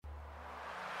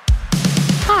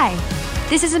Hi,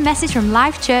 this is a message from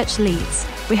Life Church Leeds.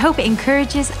 We hope it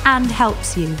encourages and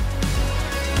helps you.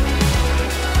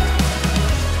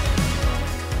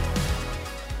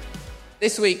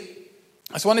 This week,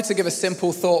 I just wanted to give a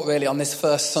simple thought really on this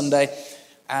first Sunday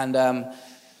and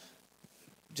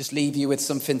just leave you with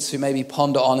something to maybe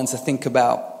ponder on and to think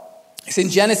about. It's in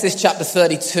Genesis chapter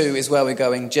 32 is where we're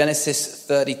going. Genesis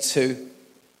 32,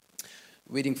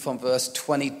 reading from verse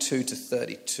 22 to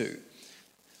 32.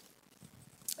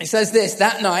 It says this: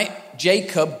 that night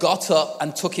Jacob got up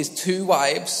and took his 2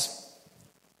 wives,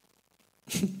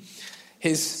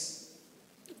 his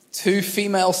 2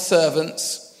 female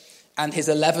servants, and his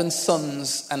 11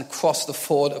 sons, and crossed the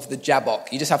ford of the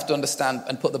Jabbok. You just have to understand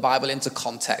and put the Bible into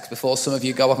context before some of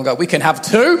you go up and go, we can have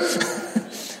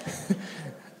 2?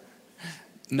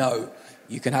 No,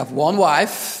 you can have 1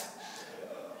 wife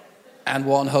and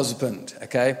 1 husband,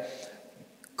 okay?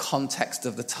 Context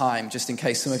of the time, just in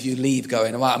case some of you leave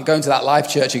going, well, I'm going to that Life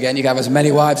Church again. You can have as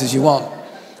many wives as you want.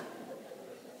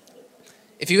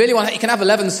 If you really want, you can have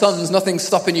 11 sons. Nothing's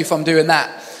stopping you from doing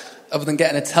that other than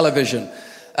getting a television.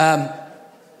 After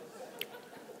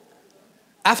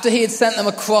he had sent them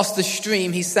across the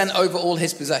stream, he sent over all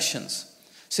his possessions.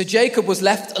 So Jacob was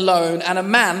left alone, and a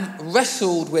man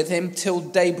wrestled with him till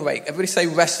daybreak. Everybody say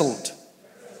wrestled.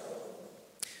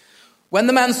 When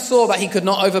the man saw that he could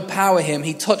not overpower him,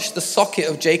 he touched the socket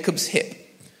of Jacob's hip,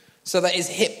 so that his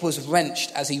hip was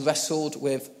wrenched as he wrestled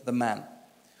with the man.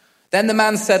 Then the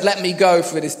man said, "Let me go,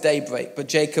 for it is daybreak." But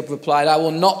Jacob replied, "I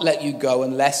will not let you go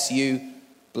unless you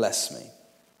bless me."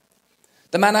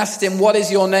 The man asked him, "What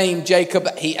is your name,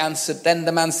 Jacob?" He answered. Then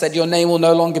the man said, "Your name will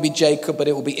no longer be Jacob, but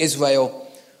it will be Israel,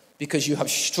 because you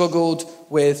have struggled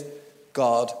with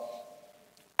God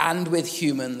and with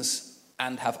humans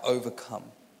and have overcome."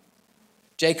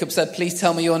 Jacob said, "Please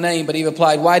tell me your name." But he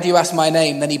replied, "Why do you ask my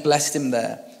name?" Then he blessed him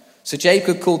there. So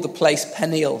Jacob called the place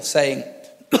Peniel, saying,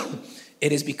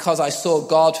 "It is because I saw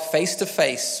God face to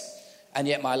face, and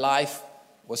yet my life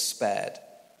was spared."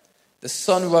 The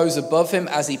sun rose above him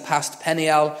as he passed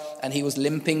Peniel, and he was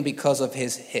limping because of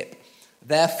his hip.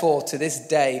 Therefore, to this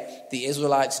day, the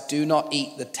Israelites do not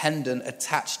eat the tendon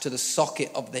attached to the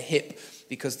socket of the hip,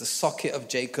 because the socket of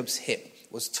Jacob's hip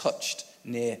was touched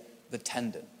near the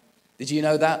tendon. Did you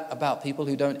know that about people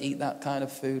who don't eat that kind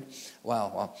of food?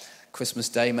 Well, Christmas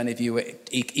Day, many of you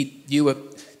were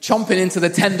chomping into the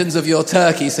tendons of your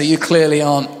turkey, so you clearly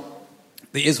aren't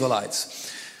the Israelites.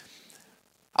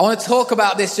 I want to talk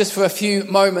about this just for a few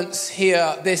moments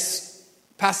here, this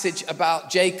passage about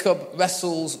Jacob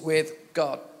wrestles with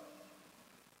God.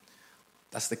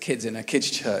 That's the kids in a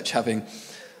kids' church having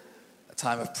a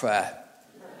time of prayer.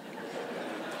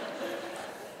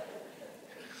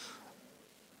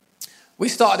 We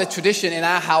started a tradition in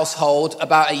our household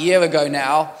about a year ago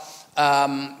now,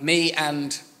 me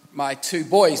and my 2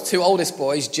 oldest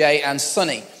boys, Jay and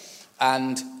Sonny.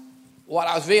 And what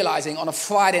I was realizing on a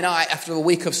Friday night after a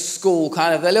week of school,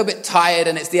 kind of a little bit tired,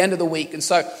 and it's the end of the week. And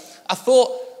so I thought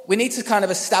we need to kind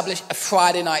of establish a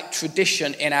Friday night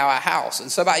tradition in our house.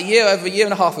 And so about over a year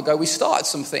and a half ago, we started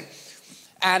something.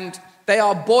 And they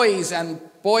are boys, and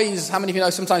boys, how many of you know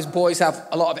sometimes boys have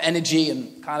a lot of energy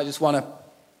and kind of just want to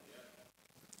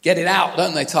get it out,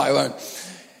 don't they, Tyrone?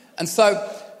 And so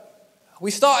we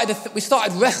started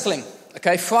wrestling,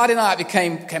 okay? Friday night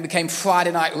became Friday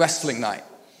night wrestling night.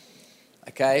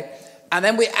 Okay, and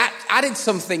then we added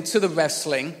something to the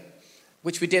wrestling,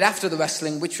 which we did after the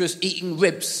wrestling, which was eating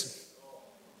ribs.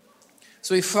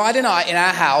 So Friday night in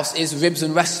our house is ribs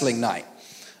and wrestling night.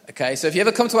 Okay, so if you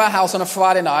ever come to our house on a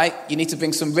Friday night, you need to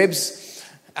bring some ribs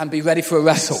and be ready for a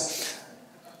wrestle.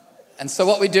 And so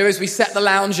what we do is we set the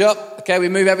lounge up, okay, we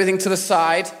move everything to the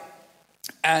side,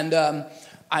 and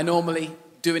I normally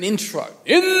do an intro.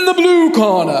 In the blue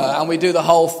corner, and we do the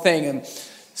whole thing, and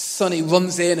Sonny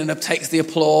runs in and takes the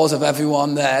applause of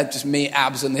everyone there, just me,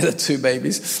 Abs, and the other 2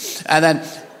 babies. And then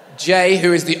Jay,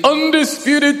 who is the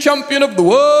undisputed champion of the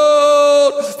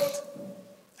world.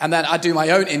 And then I do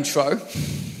my own intro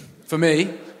for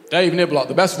me. Dave Niblock,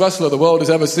 the best wrestler the world has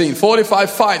ever seen. 45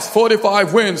 fights,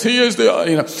 45 wins. He is the,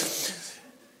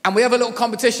 And we have a little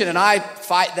competition, and I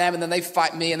fight them, and then they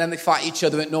fight me, and then they fight each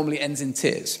other. It normally ends in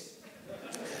tears.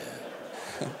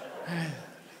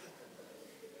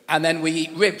 And then we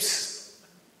eat ribs.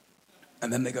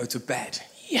 And then they go to bed.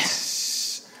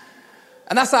 Yes.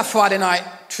 And that's our Friday night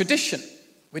tradition.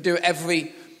 We do it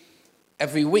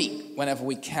every week, whenever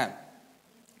we can.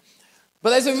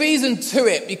 But there's a reason to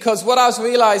it, because what I was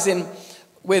realizing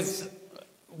with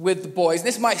the boys,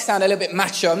 this might sound a little bit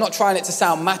macho. I'm not trying it to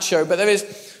sound macho, but there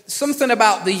is something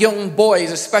about the young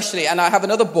boys especially, and I have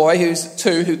another boy who's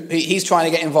 2, he's trying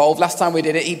to get involved. Last time we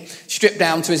did it, he stripped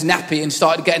down to his nappy and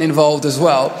started getting involved as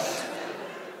well.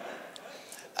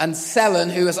 And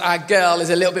Selen, who is our girl, is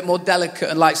a little bit more delicate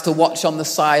and likes to watch on the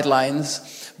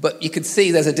sidelines. But you can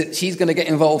see she's going to get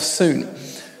involved soon.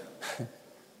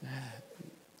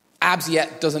 Abs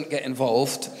yet doesn't get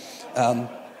involved.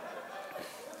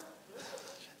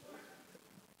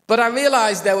 But I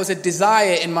realized there was a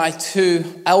desire in my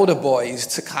 2 elder boys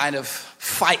to kind of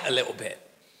fight a little bit.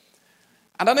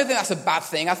 And I don't think that's a bad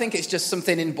thing. I think it's just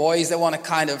something in boys. They want to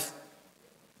kind of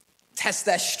test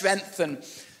their strength and,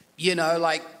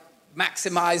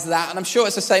 maximize that. And I'm sure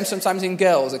it's the same sometimes in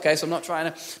girls, okay? So I'm not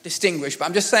trying to distinguish. But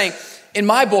I'm just saying, in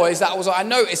my boys, that was what I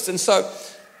noticed. And so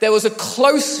there was a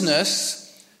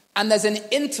closeness and there's an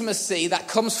intimacy that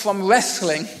comes from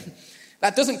wrestling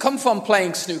that doesn't come from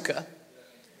playing snooker.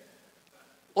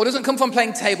 Or doesn't come from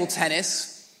playing table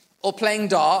tennis or playing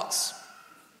darts.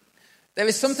 There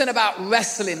is something about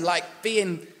wrestling, like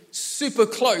being super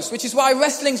close, which is why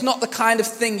wrestling's not the kind of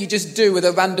thing you just do with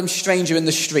a random stranger in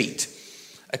the street,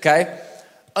 okay?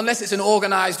 Unless it's an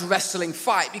organized wrestling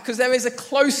fight, because there is a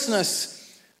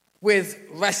closeness with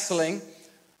wrestling.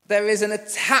 There is an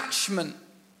attachment.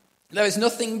 There is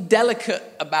nothing delicate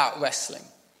about wrestling.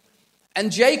 And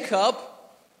Jacob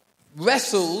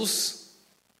wrestles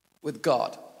with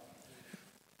God.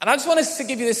 And I just want us to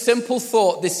give you this simple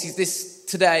thought this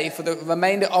today for the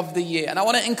remainder of the year. And I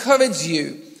want to encourage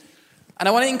you, and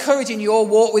I want to encourage in your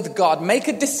walk with God, make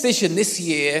a decision this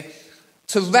year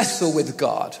to wrestle with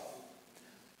God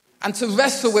and to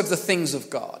wrestle with the things of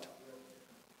God.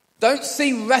 Don't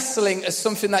see wrestling as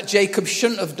something that Jacob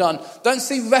shouldn't have done. Don't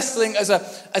see wrestling as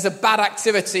a bad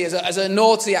activity, as a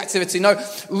naughty activity. No,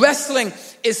 wrestling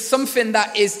is something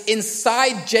that is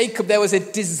inside Jacob. There was a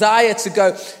desire to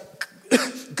go,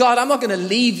 God, I'm not going to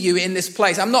leave you in this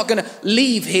place. I'm not going to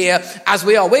leave here as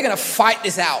we are. We're going to fight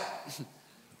this out.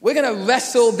 We're going to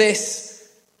wrestle this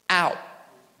out.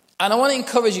 And I want to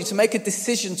encourage you to make a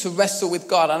decision to wrestle with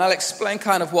God. And I'll explain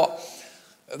kind of what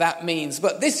that means.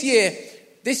 But this year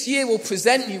will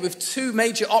present you with 2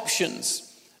 major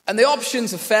options. And the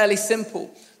options are fairly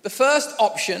simple. The first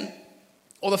option,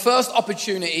 or the first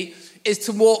opportunity, is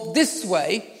to walk this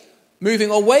way,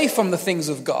 moving away from the things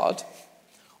of God,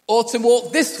 or to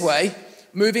walk this way,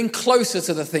 moving closer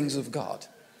to the things of God.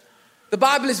 The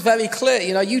Bible is very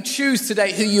clear. You choose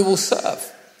today who you will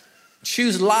serve.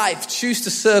 Choose life. Choose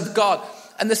to serve God.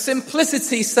 And the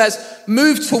simplicity says,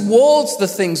 move towards the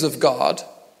things of God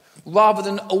rather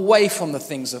than away from the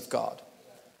things of God.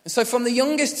 And so from the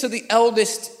youngest to the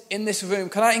eldest in this room,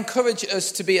 can I encourage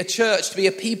us to be a church, to be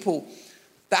a people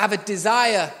that have a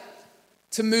desire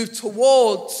to move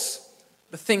towards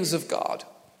the things of God.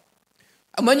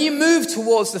 And when you move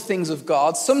towards the things of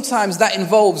God, sometimes that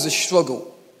involves a struggle.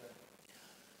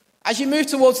 As you move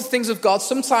towards the things of God,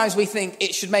 sometimes we think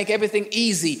it should make everything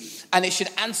easy and it should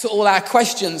answer all our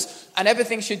questions and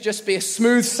everything should just be a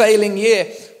smooth sailing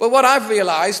year. But what I've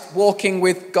realized walking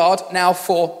with God now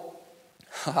for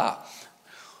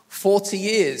 40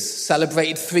 years,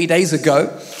 celebrated 3 days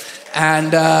ago.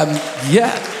 And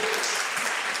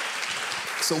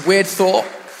it's a weird thought.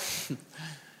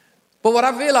 But what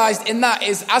I've realized in that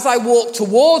is as I walk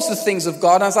towards the things of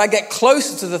God, as I get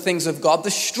closer to the things of God, the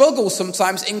struggle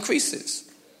sometimes increases.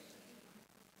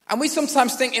 And we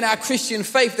sometimes think in our Christian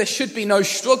faith there should be no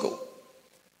struggle.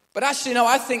 But actually, no,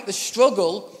 I think the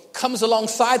struggle comes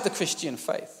alongside the Christian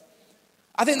faith.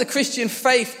 I think the Christian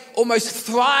faith almost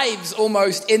thrives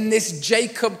in this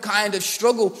Jacob kind of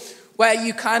struggle where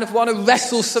you kind of want to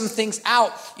wrestle some things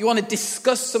out. You want to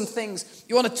discuss some things.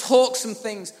 You want to talk some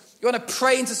things. You want to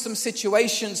pray into some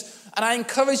situations. And I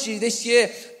encourage you this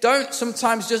year, don't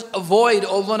sometimes just avoid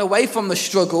or run away from the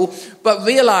struggle, but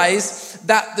realize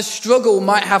that the struggle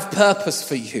might have purpose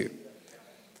for you.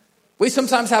 We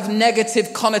sometimes have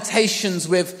negative connotations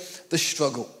with the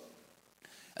struggle.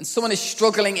 And someone is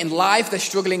struggling in life, they're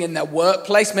struggling in their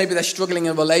workplace, maybe they're struggling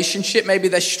in a relationship, maybe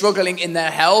they're struggling in their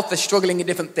health, they're struggling in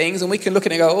different things. And we can look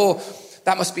at it and go, oh,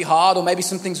 that must be hard, or maybe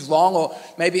something's wrong, or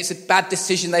maybe it's a bad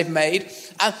decision they've made.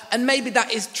 And maybe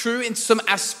that is true in some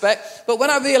aspect. But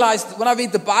when I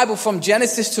read the Bible from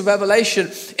Genesis to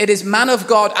Revelation, it is man of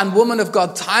God and woman of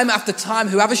God, time after time,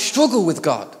 who have a struggle with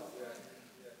God.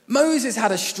 Moses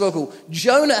had a struggle.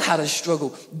 Jonah had a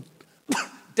struggle.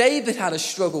 David had a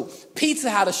struggle. Peter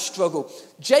had a struggle.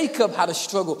 Jacob had a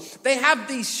struggle. They have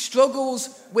these struggles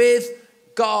with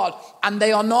God, and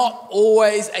they are not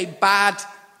always a bad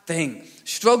thing.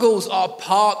 Struggles are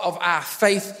part of our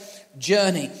faith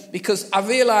journey, because I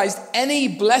realized any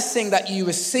blessing that you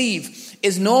receive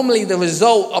is normally the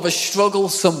result of a struggle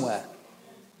somewhere.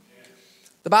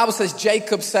 The Bible says,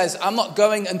 Jacob says, I'm not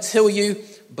going until you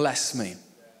bless me.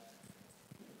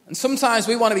 And sometimes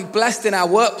we want to be blessed in our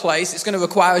workplace. It's going to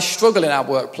require a struggle in our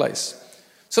workplace.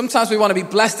 Sometimes we want to be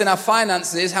blessed in our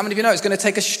finances. How many of you know it's going to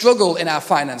take a struggle in our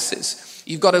finances?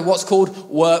 You've got to what's called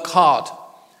work hard.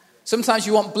 Sometimes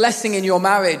you want blessing in your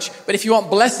marriage. But if you want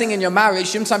blessing in your marriage,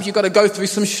 sometimes you've got to go through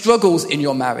some struggles in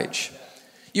your marriage.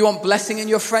 You want blessing in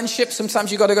your friendship?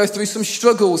 Sometimes you've got to go through some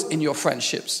struggles in your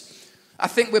friendships. I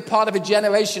think we're part of a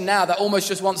generation now that almost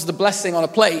just wants the blessing on a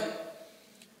plate.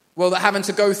 Well, that having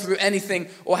to go through anything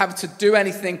or having to do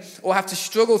anything or have to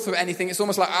struggle through anything, it's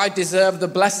almost like I deserve the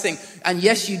blessing. And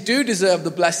yes, you do deserve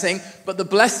the blessing, but the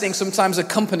blessing sometimes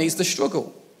accompanies the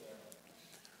struggle.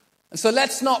 And so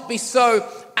let's not be so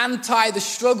anti the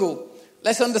struggle.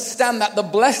 Let's understand that the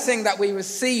blessing that we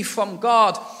receive from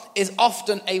God is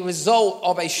often a result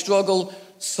of a struggle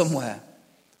somewhere.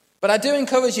 But I do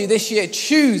encourage you this year,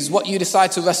 choose what you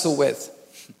decide to wrestle with.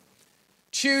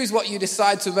 Choose what you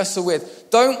decide to wrestle with.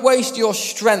 Don't waste your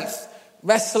strength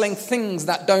wrestling things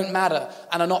that don't matter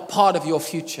and are not part of your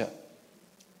future.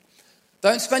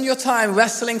 Don't spend your time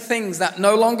wrestling things that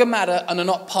no longer matter and are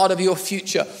not part of your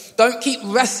future. Don't keep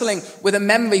wrestling with a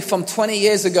memory from 20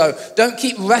 years ago. Don't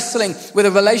keep wrestling with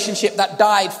a relationship that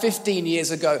died 15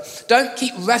 years ago. Don't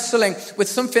keep wrestling with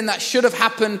something that should have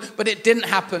happened, but it didn't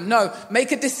happen. No,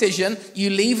 make a decision.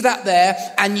 You leave that there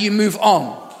and you move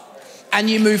on. And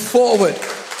you move forward.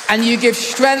 And you give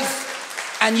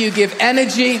strength and you give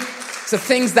energy to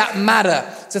things that matter,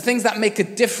 to things that make a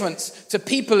difference, to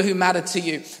people who matter to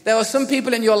you. There are some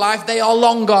people in your life, they are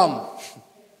long gone.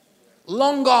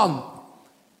 Long gone.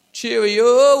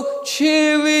 Cheerio,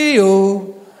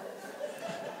 cheerio.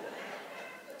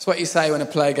 That's what you say when a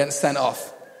player gets sent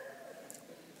off.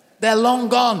 They're long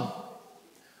gone.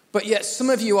 But yet some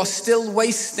of you are still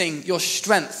wasting your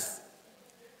strength,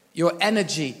 your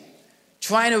energy,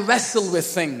 trying to wrestle with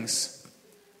things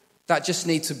that just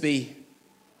need to be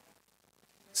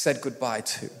said goodbye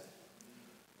to.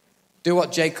 Do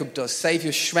what Jacob does. Save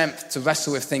your strength to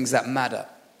wrestle with things that matter.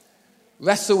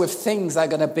 Wrestle with things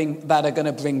that are going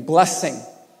to bring blessing,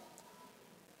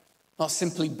 not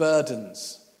simply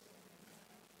burdens.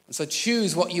 And so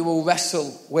choose what you will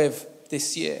wrestle with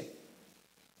this year.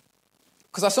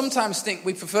 Because I sometimes think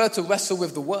we prefer to wrestle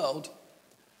with the world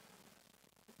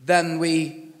than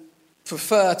we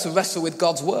prefer to wrestle with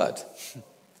God's word.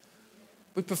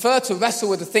 We prefer to wrestle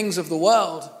with the things of the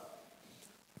world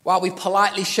while we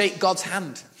politely shake God's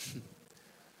hand.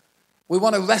 We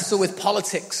want to wrestle with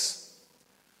politics.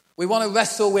 We want to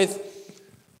wrestle with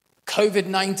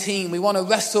COVID-19. We want to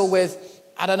wrestle with,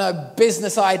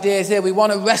 business ideas here. We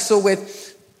want to wrestle with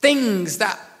things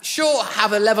that sure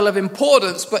have a level of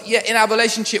importance, but yet in our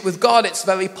relationship with God, it's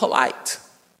very polite.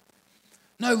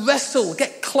 No, wrestle,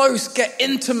 get close, get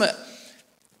intimate.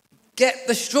 Get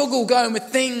the struggle going with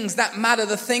things that matter,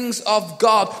 the things of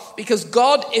God, because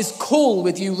God is cool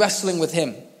with you wrestling with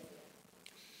him.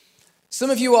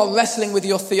 Some of you are wrestling with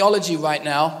your theology right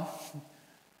now.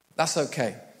 That's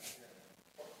okay.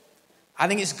 I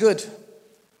think it's good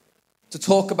to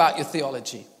talk about your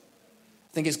theology.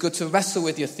 I think it's good to wrestle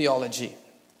with your theology.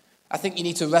 I think you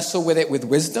need to wrestle with it with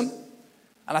wisdom.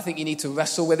 And I think you need to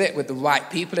wrestle with it with the right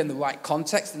people in the right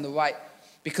context,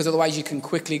 because otherwise you can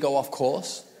quickly go off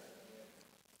course.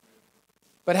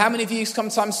 But how many of you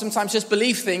sometimes just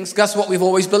believe things because that's what we've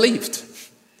always believed?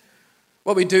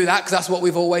 Well, we do that because that's what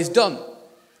we've always done.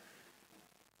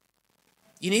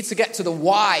 You need to get to the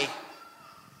why.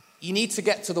 You need to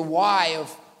get to the why of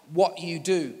what you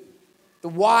do. The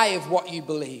why of what you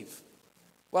believe.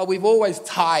 Well, we've always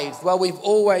tithed. Well, we've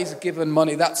always given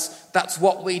money. That's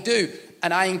what we do.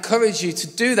 And I encourage you to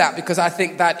do that because I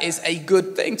think that is a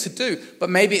good thing to do.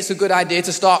 But maybe it's a good idea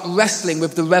to start wrestling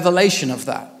with the revelation of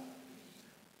that.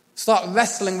 Start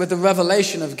wrestling with the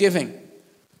revelation of giving.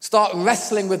 Start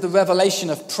wrestling with the revelation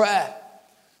of prayer.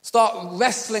 Start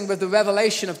wrestling with the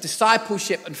revelation of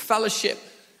discipleship and fellowship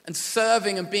and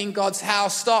serving and being God's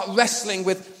house. Start wrestling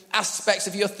with aspects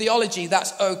of your theology.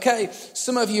 That's okay.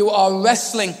 Some of you are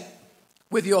wrestling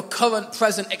with your current,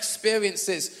 present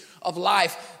experiences of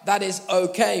life. That is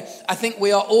okay. I think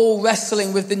we are all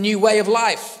wrestling with the new way of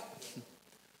life.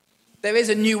 There is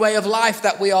a new way of life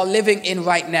that we are living in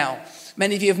right now.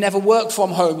 Many of you have never worked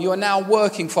from home. You are now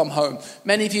working from home.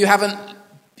 Many of you haven't,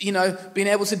 been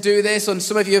able to do this. And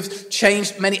some of you have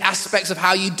changed many aspects of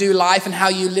how you do life and how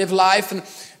you live life. And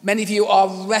many of you are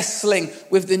wrestling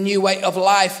with the new way of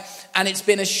life. And it's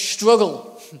been a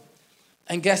struggle.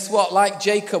 And guess what? Like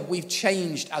Jacob, we've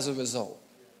changed as a result.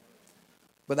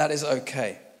 But that is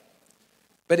okay.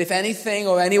 But if anything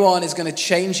or anyone is going to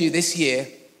change you this year,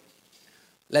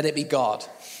 let it be God.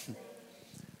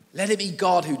 Let it be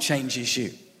God who changes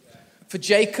you. For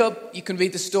Jacob, you can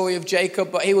read the story of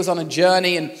Jacob, but he was on a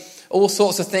journey and all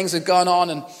sorts of things had gone on.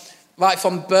 And right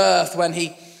from birth, when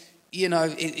he,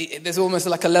 there's almost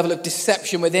like a level of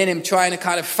deception within him, trying to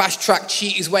kind of fast track,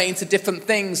 cheat his way into different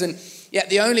things. And yet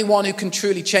the only one who can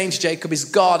truly change Jacob is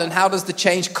God. And how does the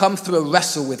change come? Through a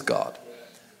wrestle with God.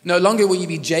 No longer will you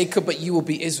be Jacob, but you will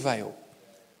be Israel.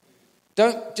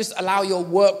 Don't just allow your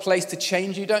workplace to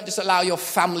change you. Don't just allow your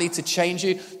family to change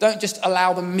you. Don't just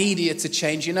allow the media to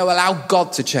change you. No, allow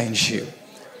God to change you.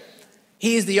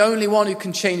 He is the only one who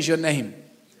can change your name.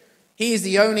 He is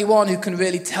the only one who can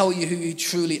really tell you who you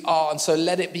truly are. And so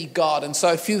let it be God. And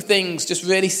so a few things, just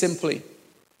really simply,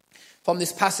 from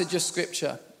this passage of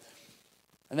scripture.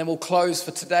 And then we'll close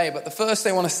for today. But the first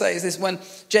thing I want to say is this: when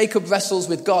Jacob wrestles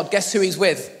with God, guess who he's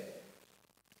with?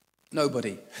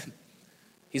 Nobody.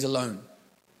 He's alone.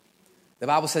 The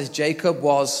Bible says Jacob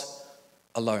was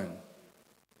alone.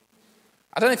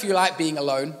 I don't know if you like being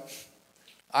alone.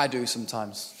 I do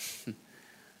sometimes.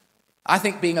 I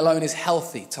think being alone is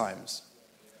healthy times.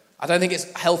 I don't think it's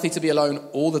healthy to be alone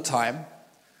all the time.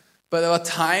 But there are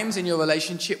times in your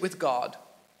relationship with God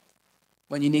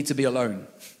when you need to be alone.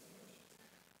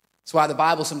 That's why the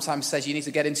Bible sometimes says you need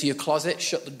to get into your closet,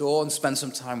 shut the door, and spend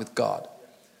some time with God.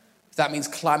 If that means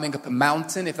climbing up a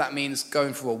mountain, if that means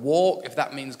going for a walk, if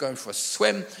that means going for a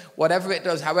swim, whatever it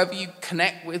does, however you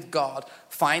connect with God,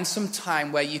 find some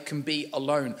time where you can be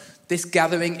alone. This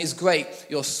gathering is great.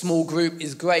 Your small group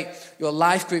is great. Your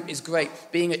life group is great.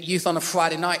 Being at youth on a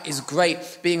Friday night is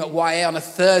great. Being at YA on a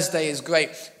Thursday is great.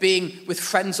 Being with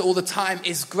friends all the time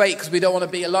is great because we don't want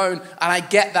to be alone. And I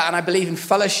get that, and I believe in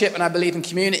fellowship, and I believe in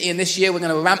community. And this year we're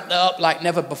going to ramp that up like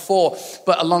never before.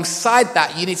 But alongside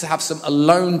that, you need to have some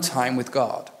alone time with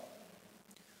God.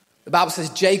 The Bible says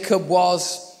Jacob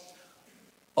was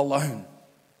alone.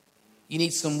 You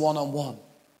need some one-on-one.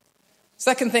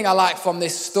 Second thing I like from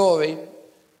this story, and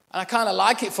I kind of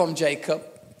like it from Jacob,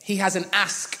 he has an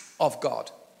ask of God.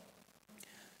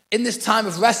 In this time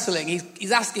of wrestling,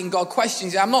 he's asking God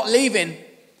questions. I'm not leaving.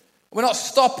 We're not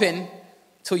stopping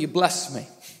until you bless me.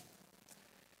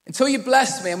 Until you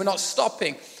bless me, and we're not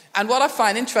stopping. And what I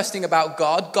find interesting about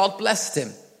God, God blessed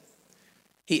him.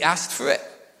 He asked for it,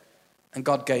 and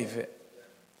God gave it.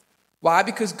 Why?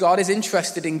 Because God is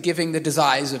interested in giving the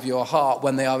desires of your heart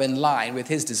when they are in line with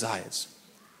his desires.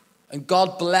 And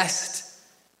God blessed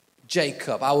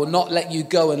Jacob. I will not let you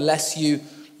go unless you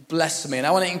bless me. And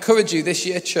I want to encourage you this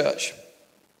year, church.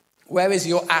 Where is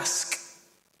your ask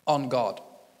on God?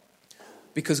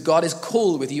 Because God is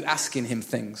cool with you asking him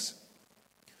things.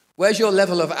 Where's your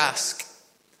level of ask?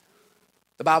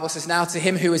 The Bible says, now to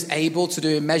him who is able to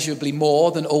do immeasurably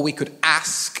more than all we could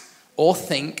ask or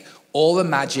think or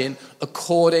imagine,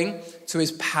 according to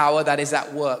his power that is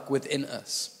at work within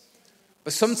us.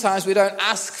 But sometimes we don't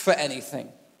ask for anything.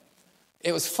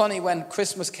 It was funny when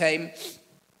Christmas came,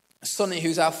 Sonny,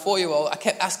 who's our 4-year-old, I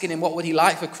kept asking him what would he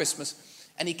like for Christmas.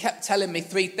 And he kept telling me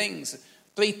 3 things.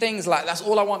 3 things, like, that's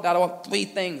all I want, Dad. I want 3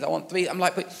 things. I want 3. I'm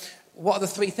like, but what are the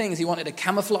 3 things? He wanted a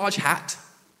camouflage hat.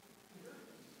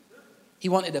 He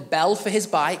wanted a bell for his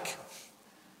bike.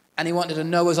 And he wanted a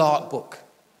Noah's Ark book.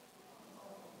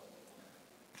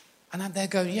 And I'm there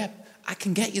going, yeah, I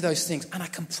can get you those things. And I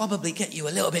can probably get you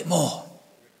a little bit more.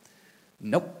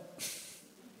 Nope.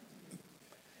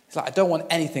 It's like, I don't want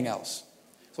anything else.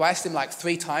 So I asked him like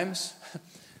 3 times.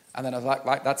 And then I was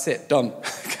like, that's it, done.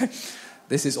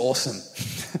 This is awesome.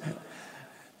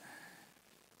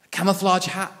 A camouflage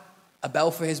hat, a bell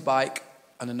for his bike,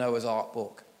 and a Noah's Ark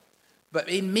book. But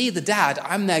in me, the dad,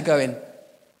 I'm there going,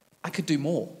 I could do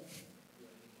more.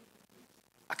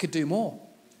 I could do more.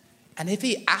 And if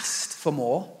he asked for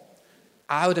more,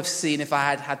 I would have seen if I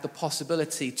had had the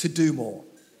possibility to do more.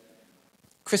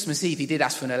 Christmas Eve, he did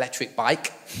ask for an electric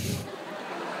bike.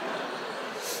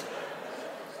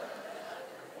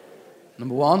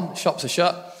 Number 1, shops are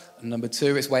shut. And number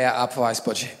 2, it's way out our price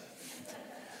budget.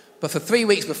 But for 3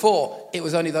 weeks before, it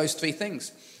was only those 3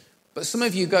 things. But some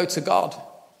of you go to God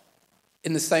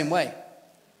in the same way.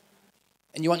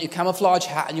 And you want your camouflage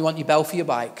hat and you want your bell for your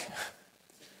bike.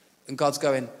 And God's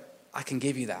going, I can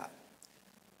give you that.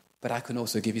 But I can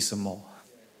also give you some more.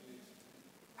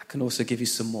 I can also give you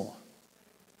some more.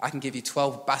 I can give you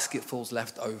 12 basketfuls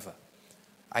left over.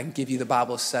 I can give you, the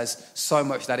Bible says, so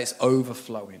much that it's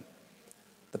overflowing.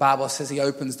 The Bible says he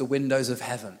opens the windows of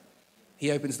heaven.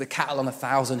 He opens the cattle on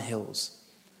 1,000 hills.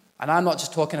 And I'm not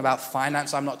just talking about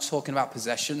finance. I'm not talking about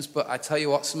possessions. But I tell you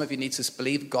what, some of you need to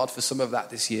believe God for some of that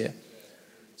this year.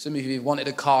 Some of you have wanted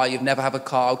a car, you've never had a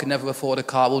car, could never afford a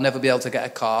car, will never be able to get a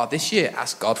car. This year,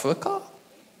 ask God for a car.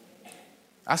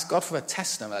 Ask God for a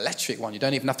Tesla, an electric one. You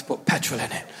don't even have to put petrol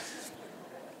in it.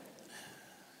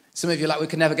 Some of you are like, we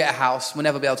can never get a house. We'll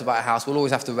never be able to buy a house. We'll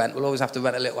always have to rent. We'll always have to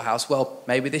rent a little house. Well,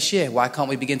 maybe this year, why can't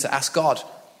we begin to ask God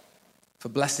for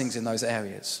blessings in those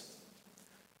areas?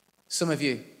 Some of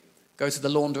you go to the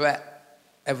laundrette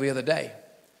every other day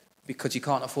because you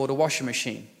can't afford a washing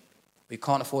machine. You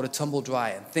can't afford a tumble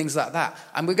dryer and things like that.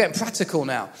 And we're getting practical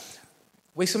now.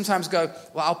 We sometimes go,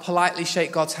 well, I'll politely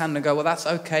shake God's hand and go, well, that's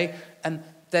okay. And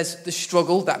there's the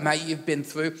struggle that maybe you've been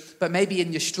through. But maybe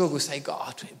in your struggle, say,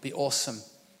 God, it'd be awesome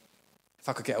if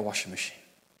I could get a washing machine.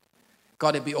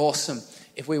 God, it'd be awesome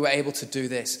if we were able to do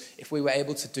this, if we were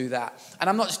able to do that. And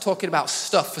I'm not just talking about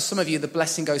stuff. For some of you, the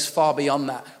blessing goes far beyond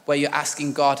that, where you're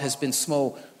asking God has been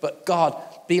small. But God,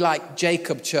 be like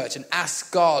Jacob, church, and ask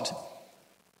God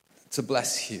to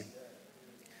bless you.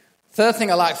 Third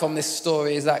thing I like from this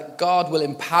story is that God will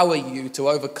empower you to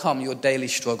overcome your daily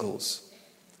struggles.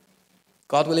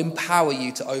 God will empower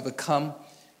you to overcome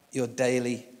your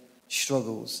daily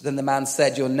struggles. Then the man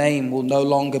said, your name will no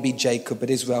longer be Jacob, but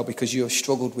Israel, because you have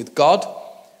struggled with God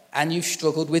and you've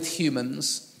struggled with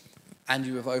humans and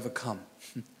you have overcome.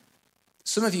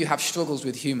 Some of you have struggles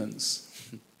with humans.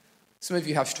 Some of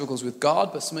you have struggles with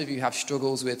God, but some of you have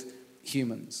struggles with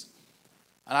humans.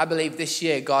 And I believe this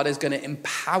year, God is going to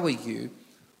empower you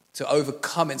to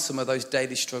overcome in some of those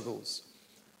daily struggles,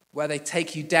 where they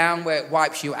take you down, where it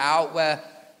wipes you out, where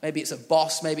maybe it's a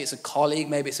boss, maybe it's a colleague,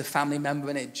 maybe it's a family member,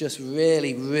 and it just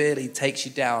really, really takes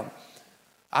you down.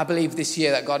 I believe this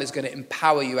year that God is going to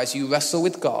empower you as you wrestle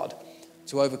with God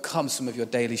to overcome some of your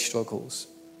daily struggles.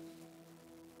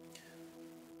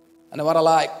 And what I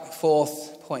like,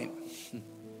 fourth point,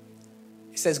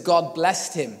 it says God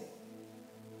blessed him.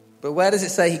 But where does it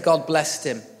say God blessed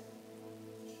him?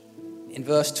 In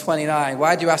verse 29,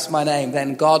 why do you ask my name?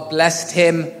 Then God blessed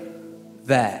him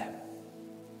there.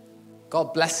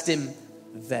 God blessed him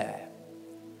there.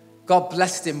 God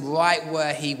blessed him right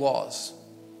where he was.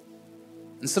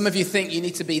 And some of you think you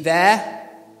need to be there,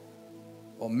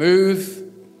 or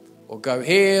move, or go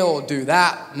here, or do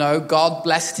that. No, God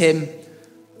blessed him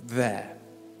there.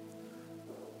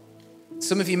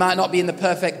 Some of you might not be in the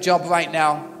perfect job right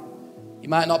now. You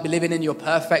might not be living in your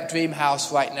perfect dream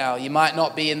house right now. You might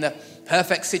not be in the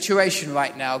perfect situation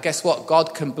right now. Guess what?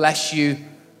 God can bless you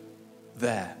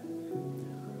there.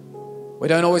 We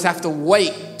don't always have to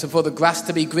wait for the grass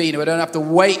to be green. We don't have to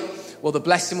wait, well, the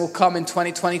blessing will come in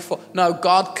 2024. No,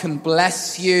 God can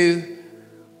bless you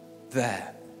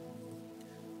there.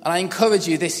 And I encourage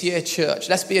you this year, church,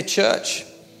 let's be a church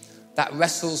that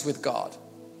wrestles with God.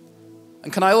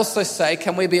 And can I also say,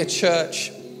 can we be a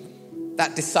church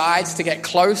that decides to get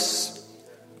close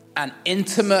and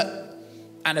intimate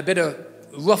and a bit of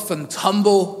rough and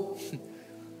tumble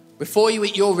before you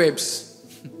eat your ribs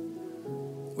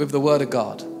with the Word of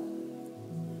God?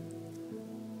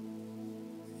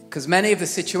 Because many of the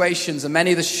situations and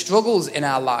many of the struggles in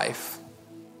our life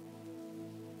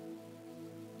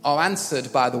are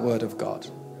answered by the Word of God.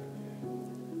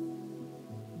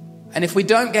 And if we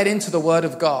don't get into the Word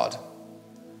of God,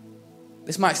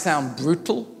 this might sound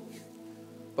brutal,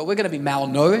 but we're going to be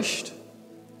malnourished.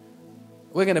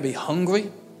 We're going to be hungry.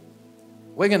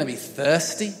 We're going to be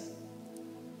thirsty.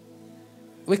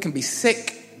 We can be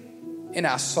sick in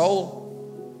our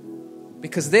soul,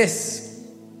 because this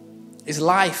is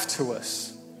life to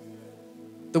us.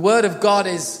 The Word of God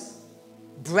is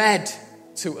bread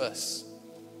to us.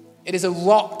 It is a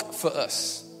rock for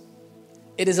us.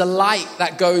 It is a light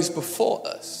that goes before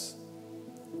us.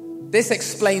 This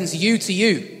explains you to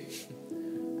you.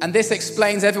 And this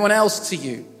explains everyone else to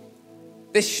you.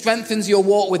 This strengthens your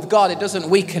walk with God. It doesn't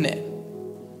weaken it.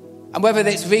 And whether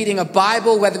it's reading a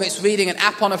Bible, whether it's reading an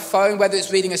app on a phone, whether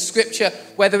it's reading a scripture,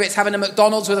 whether it's having a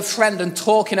McDonald's with a friend and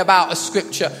talking about a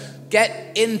scripture,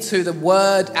 get into the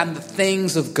Word and the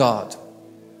things of God.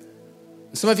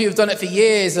 And some of you have done it for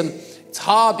years, and it's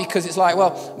hard because it's like,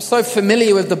 well, I'm so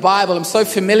familiar with the Bible. I'm so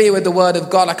familiar with the Word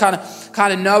of God. I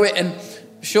kind of know it, and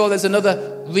I'm sure there's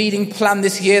another reading plan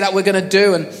this year that we're going to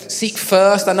do, and seek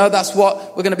first. I know that's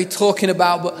what we're going to be talking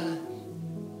about, but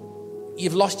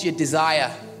you've lost your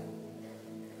desire.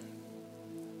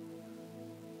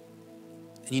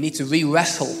 And you need to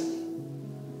re-wrestle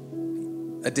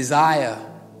a desire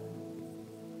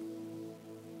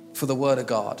for the Word of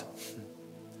God.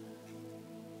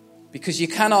 Because you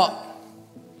cannot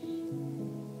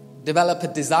develop a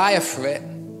desire for it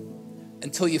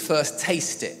until you first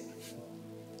taste it.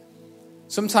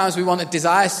 Sometimes we want to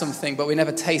desire something, but we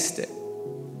never taste it.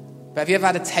 But have you ever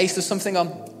had a taste of something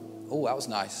oh, that was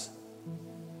nice.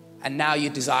 and now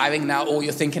you're desiring, now all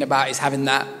you're thinking about is having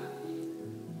that.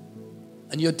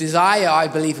 And your desire, I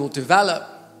believe, will develop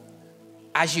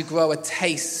as you grow a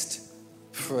taste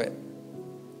for it.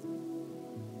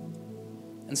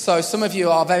 And so some of you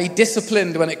are very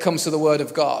disciplined when it comes to the Word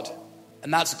of God,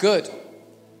 and that's good.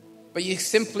 But you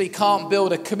simply can't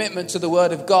build a commitment to the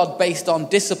Word of God based on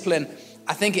discipline.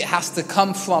 I think it has to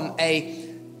come from a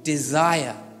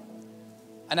desire.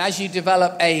 And as you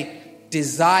develop a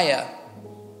desire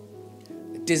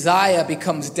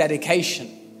becomes dedication.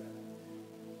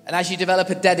 And as you develop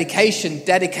a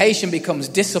dedication becomes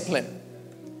discipline.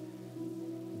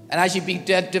 And as you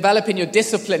developing your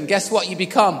discipline, guess what you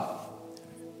become?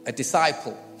 A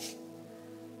disciple.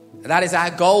 And that is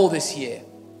our goal this year,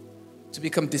 to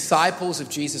become disciples of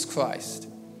Jesus Christ.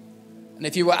 And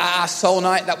if you were at our Soul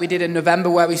Night that we did in November,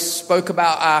 where we spoke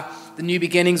about the new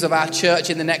beginnings of our church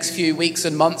in the next few weeks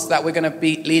and months that we're going to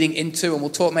be leading into, and we'll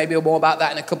talk maybe more about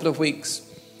that in a couple of weeks.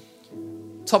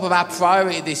 Top of our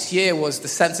priority this year was the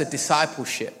sense of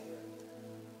discipleship,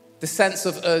 the sense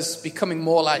of us becoming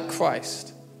more like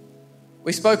Christ.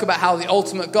 We spoke about how the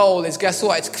ultimate goal is, guess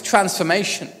what? It's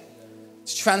transformation.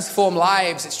 It's transformed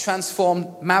lives, it's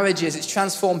transformed marriages, it's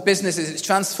transformed businesses, it's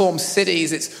transformed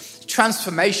cities, it's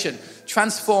transformation.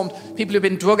 Transformed people who've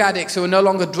been drug addicts who are no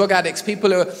longer drug addicts,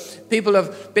 people who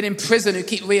have been in prison who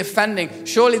keep reoffending.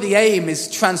 Surely the aim is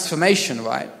transformation,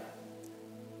 right?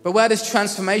 But where does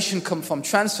transformation come from?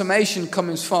 Transformation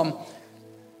comes from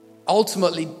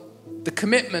ultimately the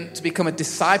commitment to become a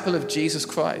disciple of Jesus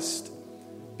Christ.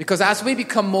 Because as we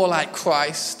become more like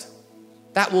Christ,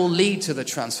 that will lead to the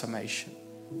transformation.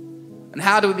 And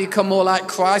how do we become more like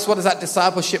Christ? What does that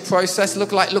discipleship process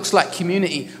look like? It looks like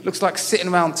community. It looks like sitting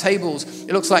around tables.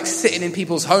 It looks like sitting in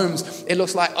people's homes. It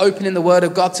looks like opening the Word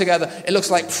of God together. It looks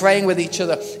like praying with each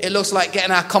other. It looks like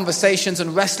getting our conversations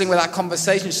and wrestling with our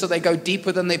conversations so they go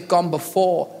deeper than they've gone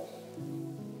before.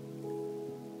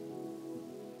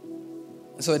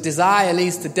 So a desire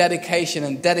leads to dedication,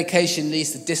 and dedication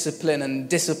leads to discipline, and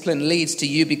discipline leads to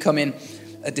you becoming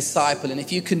a disciple. And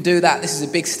if you can do that, this is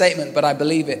a big statement, but I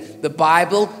believe it. The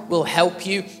Bible will help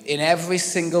you in every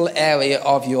single area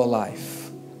of your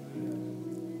life.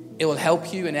 It will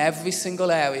help you in every single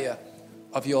area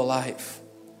of your life.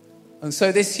 And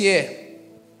so this year,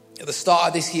 at the start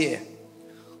of this year,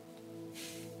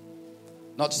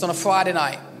 not just on a Friday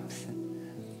night,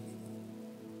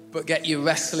 but get your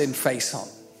wrestling face on.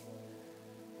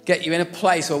 Get you in a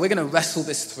place where we're going to wrestle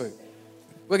this through.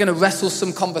 We're going to wrestle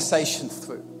some conversations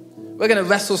through. We're going to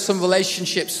wrestle some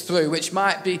relationships through, which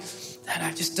might be,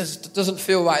 it just doesn't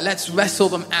feel right. Let's wrestle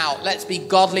them out. Let's be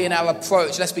godly in our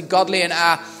approach. Let's be godly in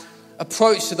our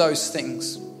approach to those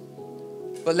things.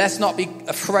 But let's not be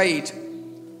afraid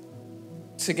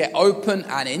to get open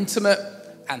and intimate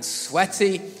and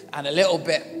sweaty and a little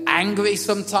bit angry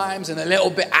sometimes and a little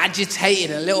bit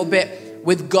agitated and a little bit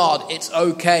with God. It's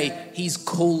okay. He's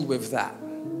cool with that.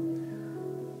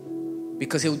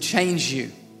 Because he'll change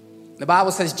you. The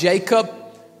Bible says Jacob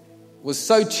was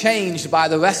so changed by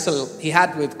the wrestle he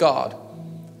had with God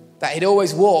that he'd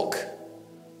always walk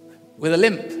with a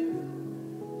limp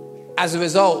as a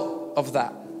result of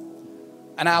that.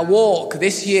 And our walk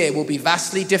this year will be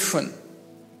vastly different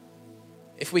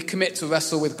if we commit to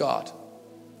wrestle with God.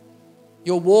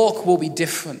 Your walk will be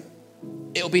different.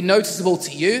 It will be noticeable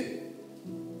to you,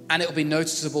 and it will be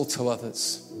noticeable to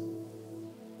others.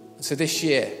 So this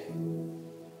year,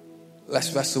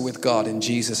 let's wrestle with God in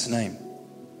Jesus' name.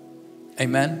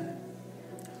 Amen.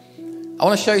 I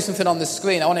want to show you something on the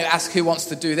screen. I want to ask who wants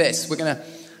to do this.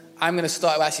 I'm going to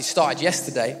start. I actually started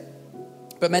yesterday,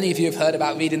 but many of you have heard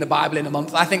about reading the Bible in a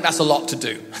month. I think that's a lot to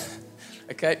do.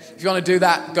 Okay, if you want to do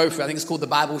that, go for it. I think it's called the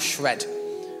Bible Shred.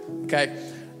 Okay,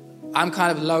 I'm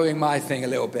kind of lowering my thing a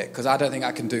little bit because I don't think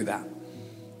I can do that.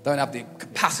 Don't have the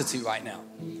capacity right now.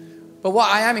 But what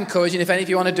I am encouraging, if any of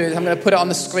you want to do this, I'm going to put it on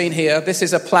the screen here. This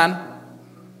is a plan.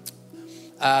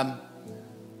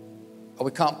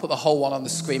 We can't put the whole one on the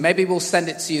screen. Maybe we'll send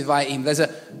it to you via email.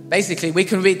 Basically, we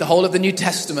can read the whole of the New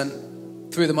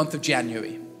Testament through the month of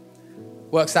January.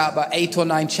 Works out about 8 or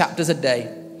 9 chapters a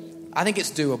day. I think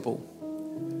it's doable.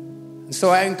 And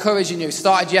so I'm encouraging you. It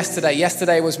started yesterday.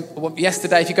 Yesterday,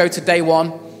 if you go to day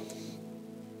 1,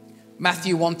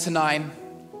 Matthew 1 to 9.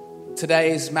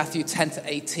 Today is Matthew 10 to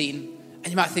 18. And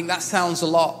you might think that sounds a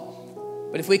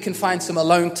lot. But if we can find some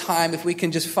alone time, if we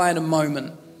can just find a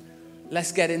moment,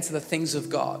 let's get into the things of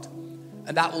God.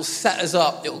 And that will set us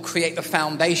up. It will create the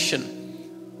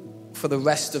foundation for the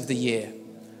rest of the year.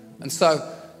 And so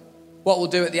what we'll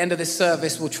do at the end of this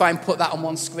service, we'll try and put that on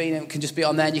one screen and it can just be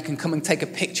on there. And you can come and take a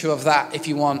picture of that if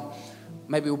you want.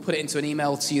 maybe we'll put it into an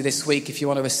email to you this week if you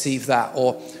want to receive that,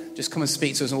 or just come and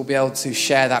speak to us and we'll be able to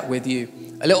share that with you.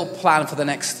 A little plan for the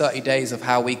next 30 days of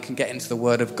how we can get into the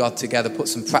Word of God together, put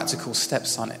some practical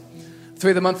steps on it.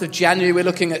 Through the month of January, we're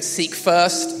looking at Seek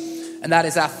First, and that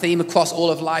is our theme across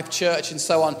all of Life Church. And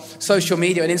so on social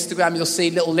media and Instagram, you'll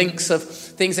see little links of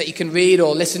things that you can read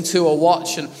or listen to or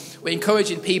watch. And we're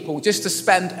encouraging people just to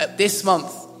spend this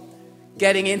month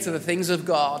getting into the things of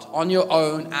God on your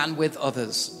own and with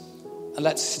others. And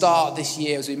let's start this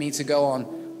year as we mean to go on,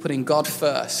 putting God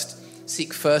first.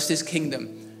 Seek first his kingdom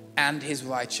and his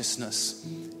righteousness.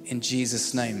 In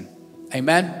Jesus' name,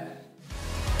 amen.